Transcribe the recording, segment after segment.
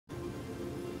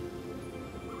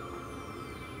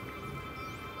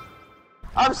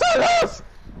I'm so lost!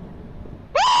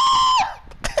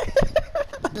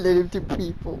 Let him to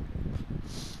people.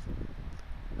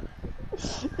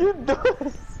 You do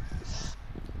it!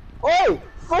 Oi!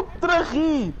 Fuck terug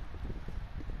hier!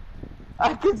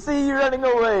 I can see you running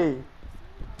away!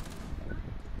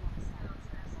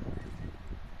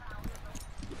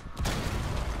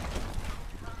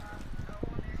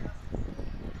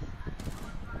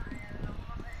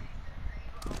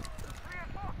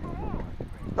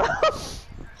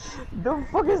 The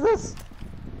fuck is this?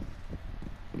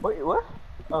 Wait, what?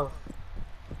 Oh.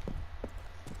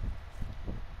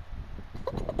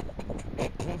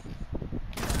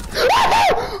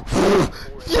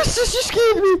 Yes, you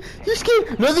scared me! You scared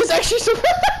me! No, there's actually some...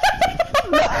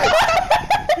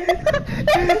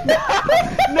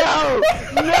 No!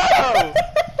 No!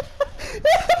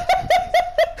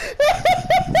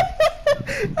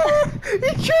 He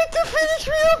tried to finish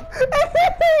me up!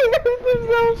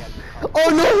 Oh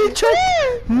no, he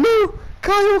tried! No!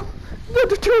 Kyle! Not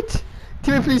the threat!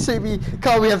 Timmy, please save me.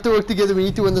 Kyle, we have to work together. We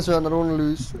need to win this round. I don't want to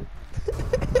lose.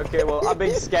 Okay, well, I'm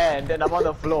being scanned and I'm on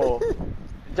the floor.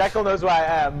 Jackal knows where I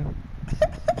am.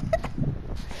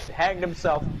 Hanged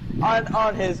himself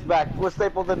on his back. We'll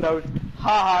staple the note.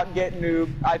 Haha, get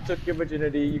noob. I took your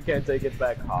virginity. You can't take it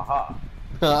back. Haha.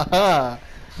 Haha.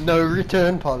 No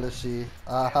return policy.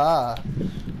 Aha.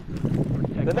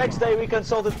 The next day we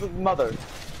consulted with mother.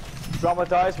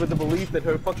 Traumatized with the belief that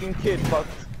her fucking kid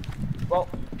fucked, well,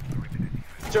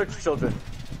 church children.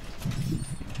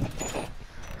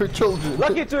 Her children.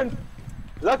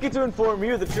 Lucky to inform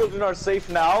you the children are safe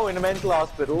now in a mental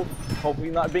hospital, hopefully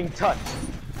not being touched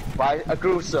by a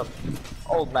gruesome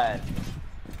old man.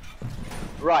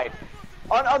 Right.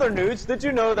 On other news, did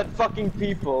you know that fucking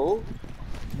people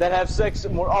that have sex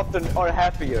more often are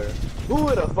happier? Who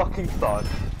would have fucking thought?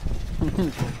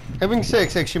 Having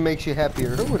sex actually makes you happier.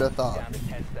 Who would have thought? Down to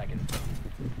 10 seconds.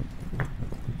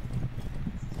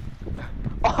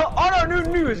 On our new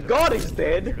news, God is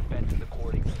dead. Defense is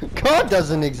according. God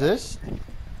doesn't exist.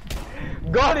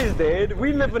 God is dead.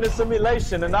 We live in a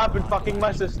simulation and I've been fucking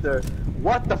my sister.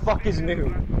 What the fuck is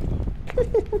new?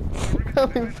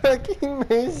 I've been fucking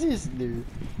my sister.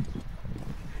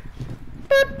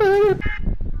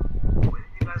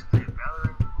 You guys play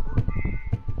Valorant,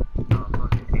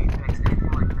 fucking Apex,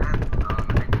 anything like that,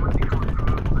 anyone can come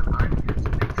through with I'm here to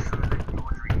make sure that your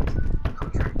dreams come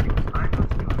true. I'm going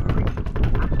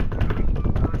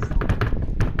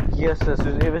to be Yes,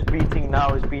 whoever's beating now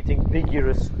is beating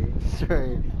vigorously.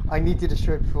 Sorry, I need to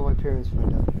destroy it before my parents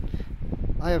find out.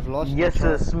 I have lost.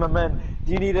 Yes, my man.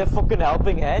 Do you need a fucking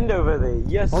helping hand over there?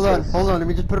 Yes. Hold on, let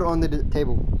me just put it on the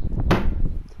table.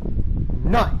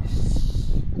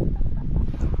 Nice.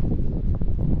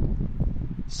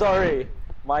 Sorry,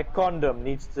 my condom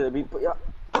needs to be put.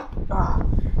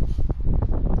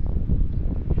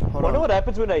 Wonder what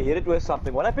happens when I hit it with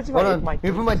something. What happens if I hit my? Let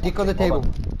me put my dick on the table.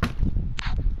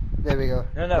 There we go.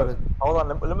 Got No. it. Hold on.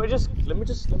 Let me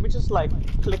just like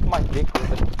click my dick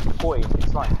with a coin.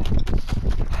 It's fine.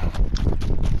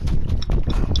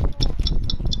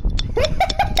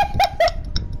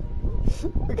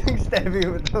 Fucking stab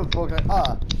you with the fork. Like,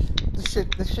 ah, this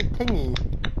shit tingy.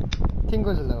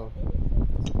 Tingles low.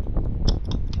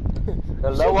 The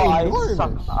lower I enormous.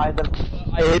 suck, I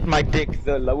hit my dick,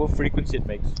 the lower frequency it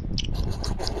makes.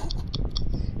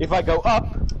 If I go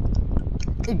up,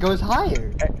 It goes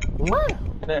higher. Wow.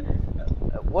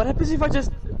 What happens if I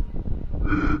just?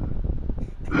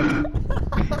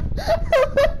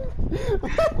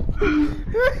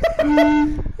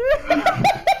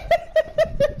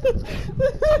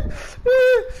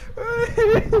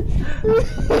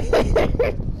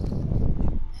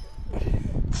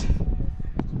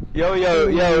 Yo,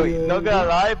 not gonna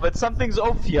lie, but something's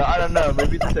off here. I don't know,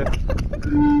 maybe it's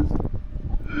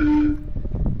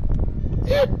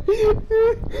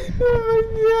Oh my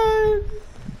god.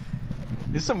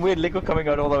 There's some weird liquid coming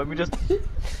out, although let me just.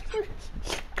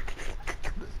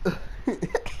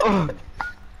 Oh,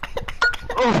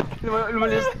 let me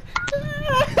just.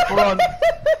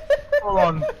 Hold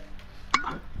on.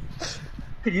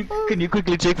 Can you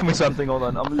quickly check for me something? Hold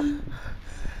on.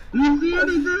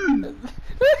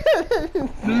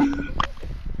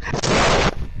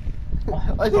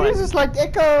 I think this is like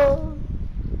Echo.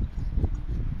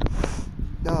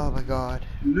 Oh my god.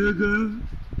 Nigga.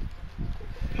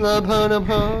 Hold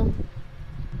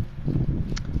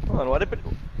on, what happened?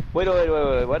 Wait.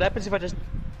 What happens if I just?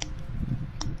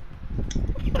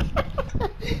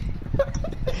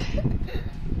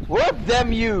 What?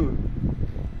 Damn you!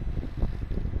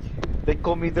 They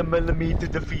call me the millimeter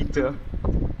defeater.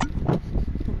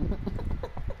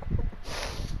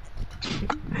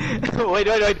 wait.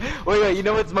 You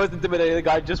know what's most intimidating? The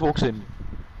guy just walks in.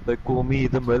 They call me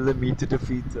the millimeter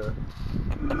defeater.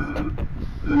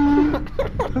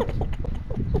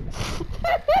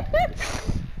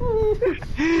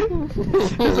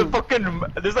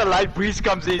 There's a light breeze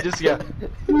comes in, just yeah.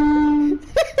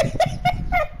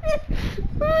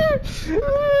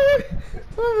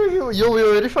 Yo, we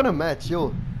already found a match,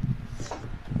 yo.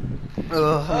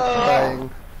 I'm crying.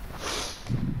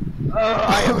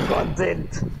 I am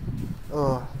content.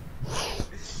 Oh.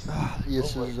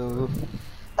 Yes, so.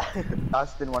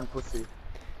 Last in one pussy.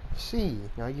 See,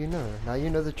 now you know. Now you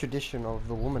know the tradition of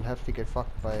the woman have to get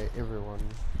fucked by everyone.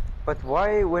 But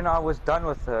why, when I was done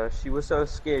with her, she was so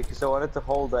scared because I wanted to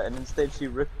hold her, and instead she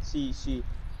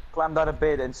climbed out of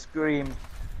bed and screamed,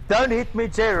 "Don't hit me,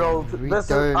 Gerald!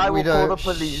 I will call the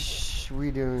police." Shh,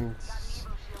 we don't.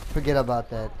 Forget about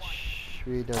that. Shh,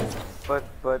 we don't.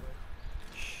 But.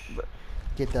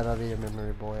 Get that out of your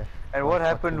memory, boy. And what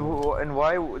happened? And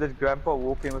why did Grandpa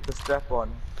walk in with the strap on,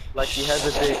 like he has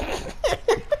a dick?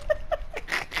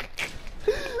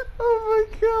 Oh my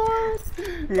god!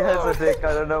 He has a dick.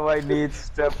 I don't know why he needs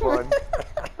strap on.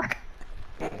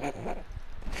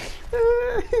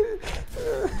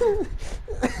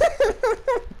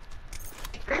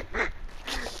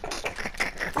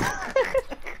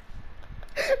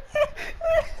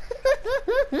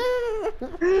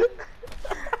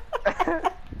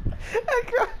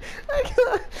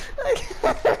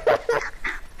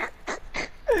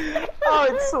 Oh,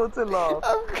 it's so to laugh.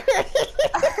 I'm crying.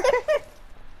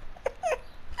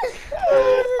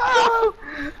 Oh,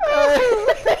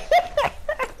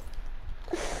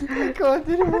 I can't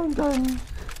anymore, I'm done.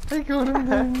 I can't, I'm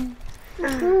done. Oh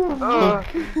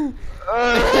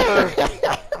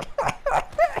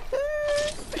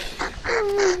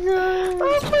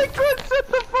my god, shut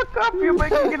the fuck up, you're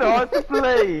making it hard to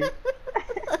play.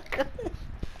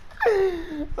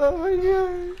 Oh my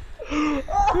god.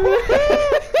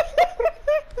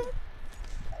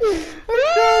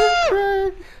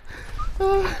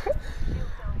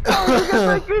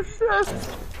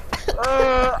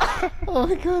 Oh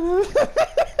my god.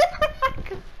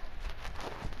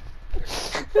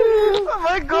 Oh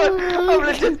my god, I'm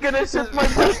legit gonna shit my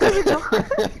pants.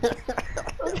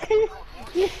 Okay.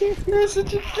 You're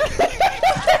such a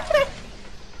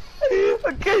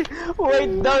Okay, wait,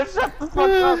 no, shut the fuck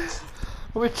up.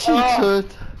 My cheeks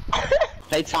hurt.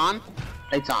 Play time.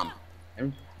 Play time.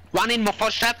 One in my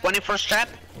first trap, one in first trap.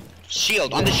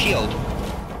 Shield, on the shield.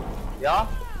 Yeah?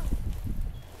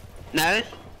 No.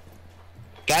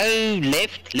 Go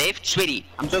left, sweetie.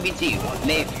 I'm talking to you.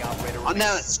 Left. Oh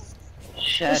no.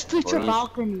 Shut Just put your boys.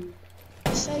 balcony.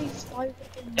 Save life.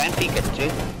 Don't peek it,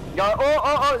 too. Yeah,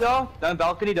 yeah. Don't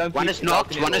balcony, don't One peek, is knocked,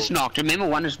 balcony one at is all. knocked. Remember,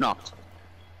 one is knocked.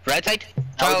 Rotate.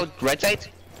 Child, rotate.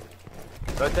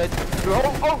 Rotate.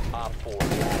 Oh!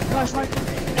 Guys, right.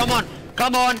 Come on,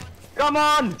 come on. Come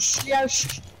on! Yeah,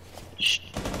 shh.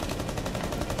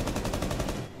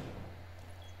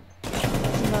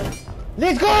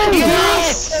 Let's go!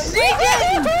 Yes!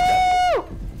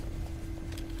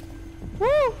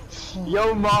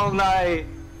 Yo, Malnai!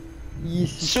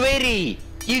 Yes. Sweetie,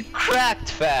 you cracked,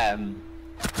 fam.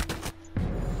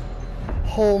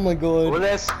 Oh my god.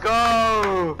 Let's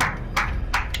go!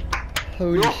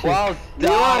 Holy shit. Well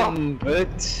done,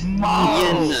 but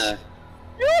Mouse.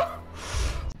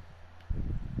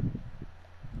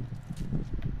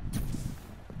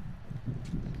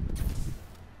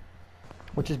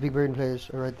 Which is Big Brain plays?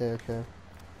 Oh, right there, okay.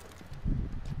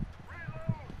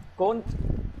 Go on.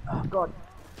 Oh god.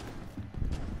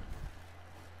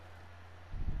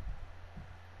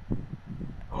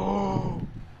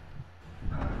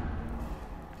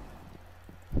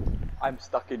 I'm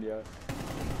stuck in here.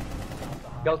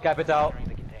 Go Capital.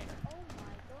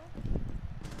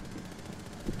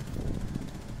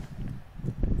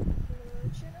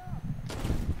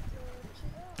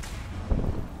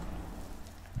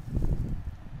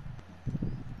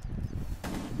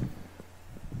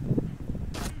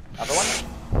 Another one?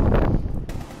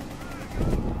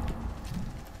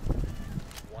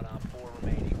 1 on 4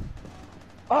 remaining.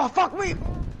 Oh fuck me!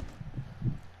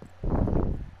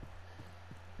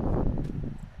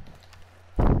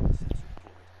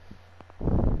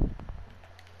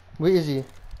 Where is he?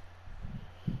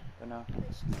 Don't know.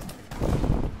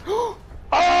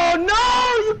 Oh no!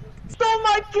 You stole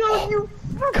my kill, you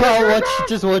fucking Can't rat! watch,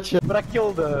 just watch it. But I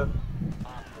killed her.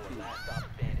 Op 4 last stop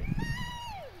standing.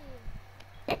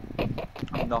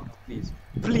 I'm knocked, please.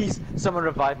 Please, someone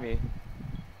revive me.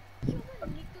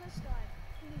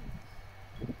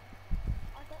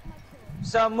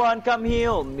 Someone come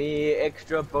heal me.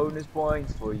 Extra bonus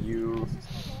points for you.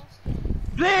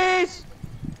 Please!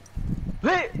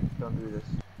 Don't do this.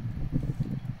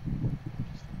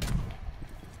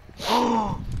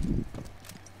 Oh!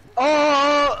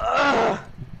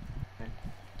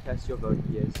 Cast your vote,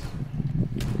 yes.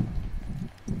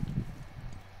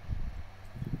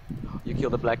 You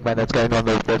killed the black man that's going on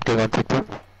TikTok.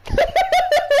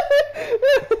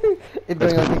 It's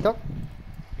going on TikTok?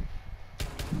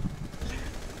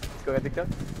 It's going on TikTok?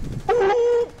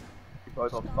 You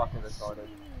both are fucking retarded.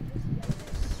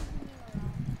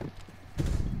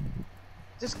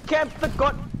 Just camp the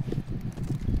god.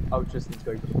 Oh, Tristan's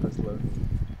going for the first load.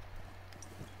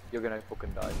 You're gonna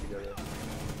fucking die if you go there.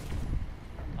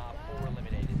 Op 4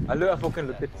 eliminated. I fucking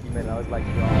looked at team and I was like,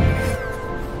 yo.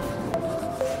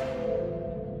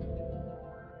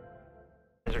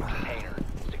 Desert container.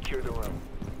 Secure the room.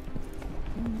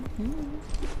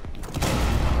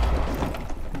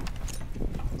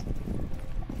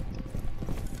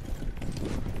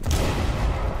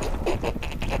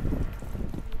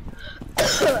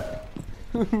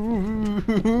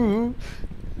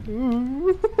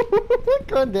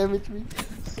 Can't damage me.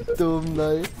 Dumb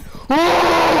knife.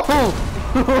 Oh!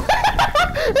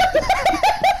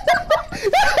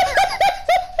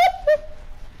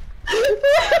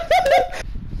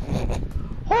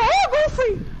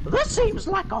 Goofy! This seems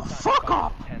like a fuck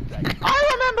up! 10 seconds. I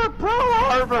remember Pearl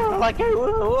Harbor like it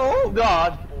was, oh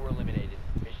god! 4 eliminated.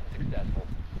 Mission successful.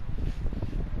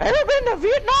 Have you been to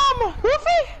Vietnam,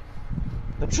 Goofy?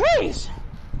 The trees!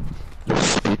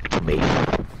 Speak to me.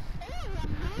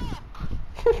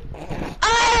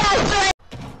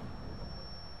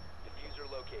 Diffuser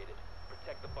located.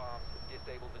 Protect the bombs.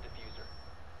 Disable the diffuser.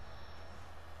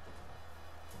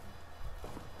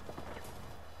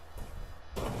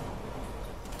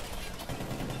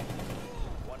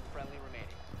 One friendly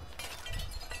remaining.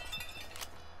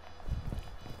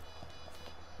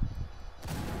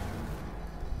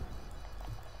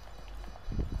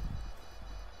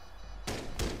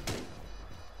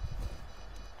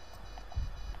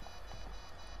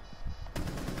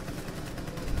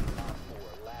 Op 4,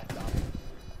 last op.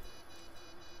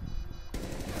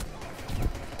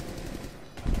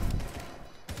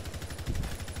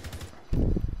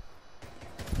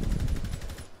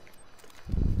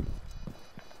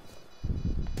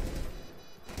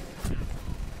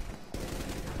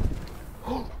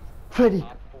 Freddy!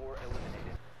 Op 4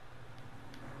 eliminated.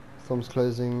 Thumbs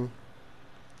closing.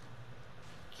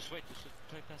 Just wait, just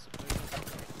play passive, play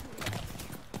passive.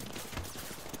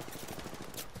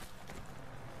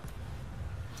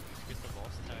 Get the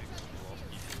boss tags from the last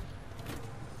people.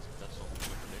 That's all.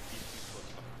 We'll collect these people for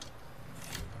time.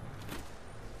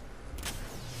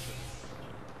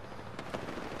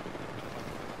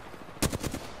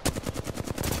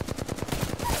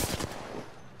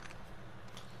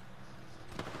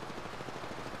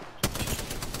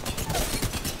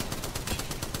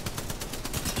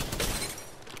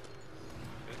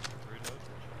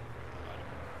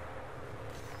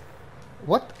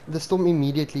 What? The storm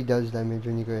immediately does damage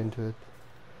when you go into it.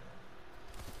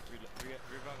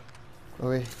 Oh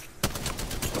wait.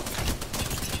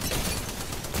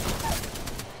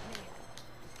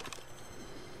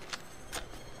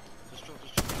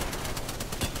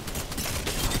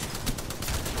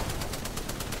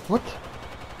 What?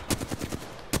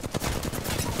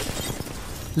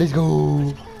 Let's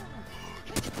go!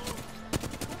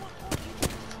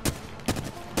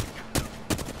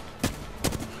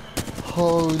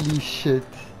 Holy shit.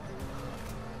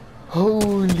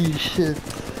 Holy shit.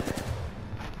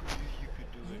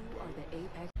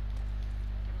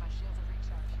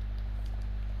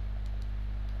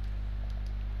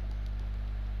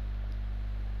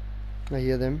 I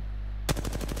hear them.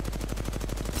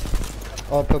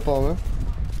 Oh, purple armor.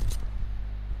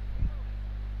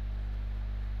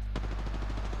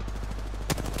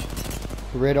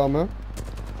 Red armor.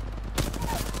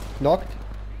 Knocked.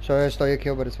 Sorry I stole your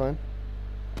kill, but it's fine.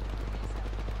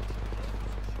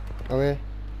 Okay.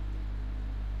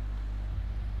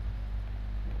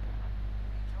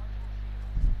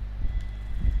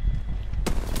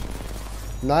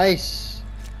 Nice.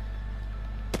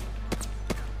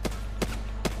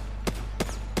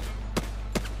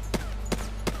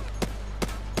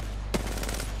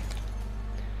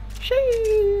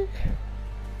 Shee.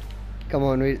 Come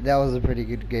on, that was a pretty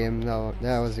good game. No,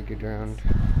 that was a good round.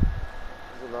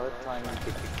 There's a lot of time you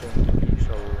take to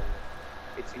show.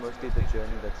 It's mostly the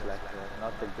journey that's lacking,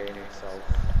 not the game itself.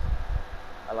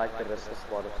 I like the rest of the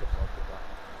plot of it.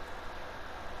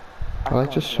 I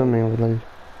like just swimming over there.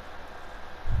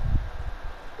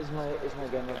 Is my game is my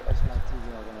TV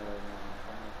not gonna load now?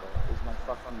 Oh my god. Is my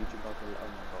fucking YouTube not gonna load? Oh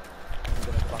my god. I'm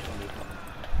gonna fucking lose my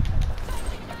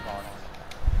can't.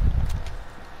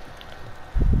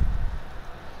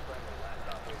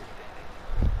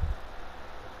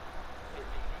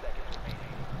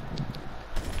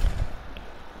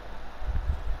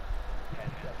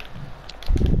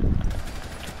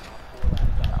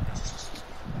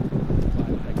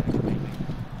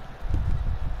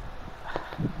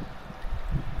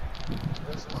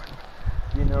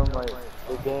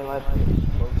 I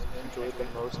most enjoyed the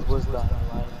most was Dying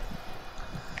Light.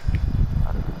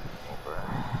 I don't know,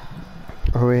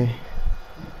 over. Are we?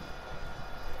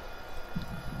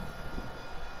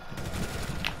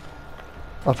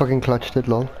 I fucking clutched it,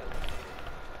 lol.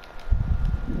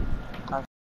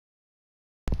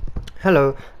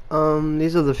 Hello,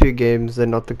 these are the few games that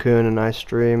Not the Coon and I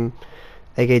stream,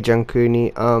 aka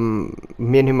Junkooni.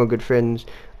 Me and him are good friends.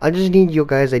 I just need your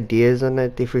guys' ideas on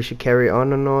it, if we should carry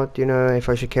on or not, you know, if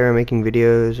I should carry on making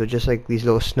videos, or just like these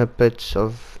little snippets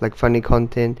of like funny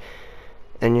content.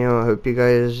 And you know, I hope you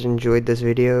guys enjoyed this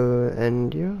video,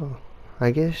 and yeah,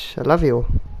 I guess I love you all.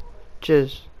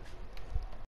 Cheers.